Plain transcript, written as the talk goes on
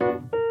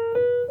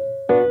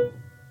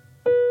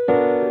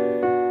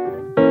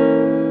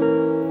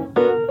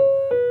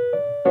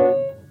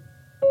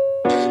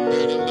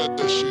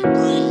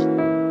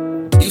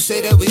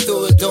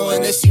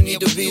this, you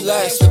need to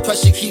relax. The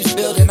pressure keeps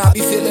building, I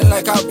be feeling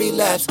like I'll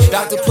relapse.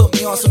 Doctor put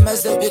me on some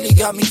meds that really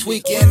got me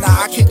tweaking.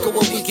 Now I can't go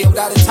a weekend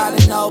without a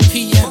Tylenol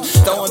PM.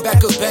 Throwing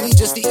back a Benny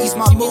just to ease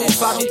my mood.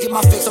 If I don't get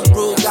my fix, I'm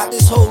rude. Got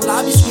this whole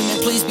lobby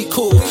screaming, please be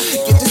cool.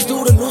 Get this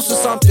dude a noose or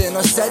something,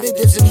 or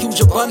sedatives in huge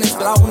abundance.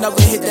 But I will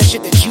never hit that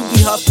shit that you be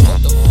huffing.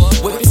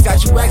 Whippets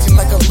got you acting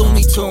like a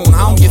Looney Tune.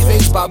 I don't get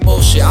fazed by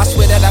bullshit, I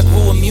swear that I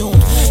grew immune.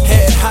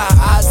 Head high,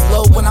 eyes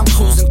low when I'm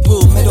cruising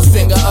through. Middle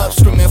finger up,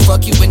 screaming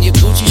fuck you in your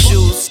Gucci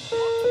shoes.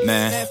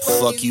 Man,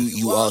 fuck you,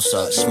 you all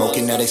suck.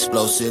 Smoking that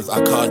explosive,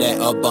 I call that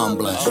a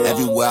bumbler.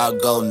 Everywhere I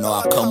go, no,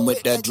 I come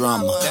with that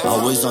drama.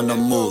 Always on the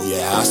move,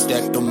 yeah, I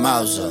stack the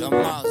Mauser.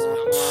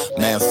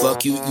 Man,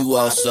 fuck you, you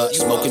all suck.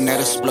 Smoking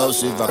that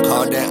explosive, I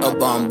call that a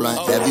bomb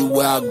blunt.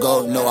 Everywhere I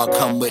go, no, I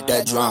come with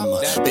that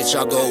drama. Bitch,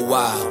 I go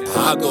wild,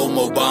 I go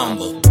more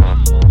Bamba.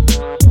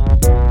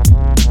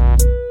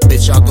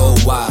 Bitch, I go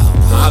wild,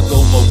 I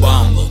go more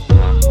Bamba.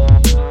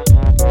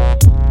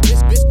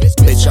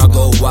 Bitch, I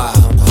go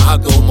wild, I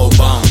go more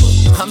Bamba.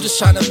 I'm just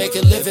trying to make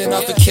a living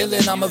off a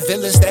killing. I'm a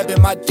villain,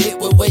 stabbing my dick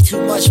with way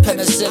too much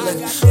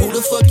penicillin. Who the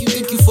fuck you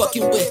think you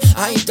fucking with?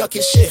 I ain't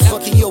ducking shit.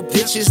 Fucking your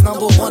bitches,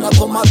 number one up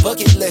on my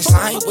bucket list.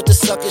 I ain't with the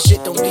sucker shit,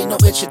 don't need no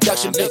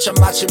introduction, bitch.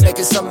 I'm out here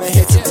making some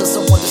hits until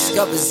someone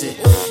discovers it.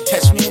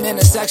 Catch me in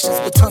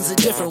intersections with tons of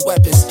different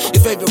weapons.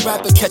 Your favorite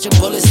rapper catching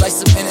bullets like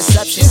some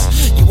interceptions.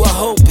 You a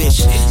hoe,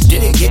 bitch,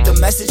 didn't get the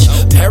message.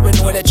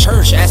 Paranoid at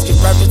church,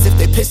 asking reverends if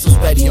they pistols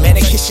ready. Man,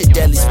 they kiss shit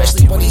deadly,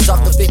 especially when he's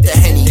off the Victor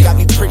Henny. Got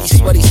me pretty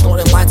sweaty,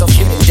 snorting lines off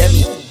him and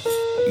Demi.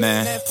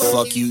 Man,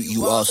 fuck you,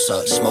 you all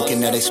suck.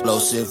 Smoking that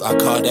explosive, I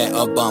call that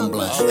a bomb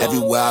blunt.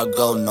 Everywhere I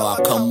go, no,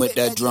 I come with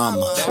that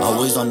drama.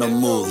 Always on the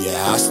move,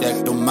 yeah, I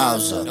stack the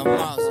Mauser.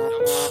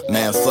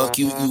 Man, fuck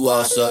you, you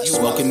all suck.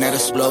 Smoking that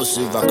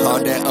explosive, I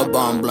call that a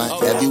bomb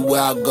blunt.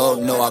 Everywhere I go,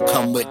 no, I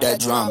come with that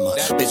drama.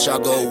 Bitch,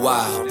 I go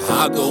wild,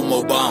 I go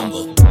more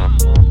Bamba.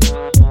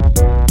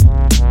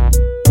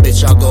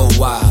 Bitch, I go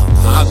wild,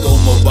 I go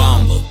more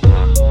Bamba.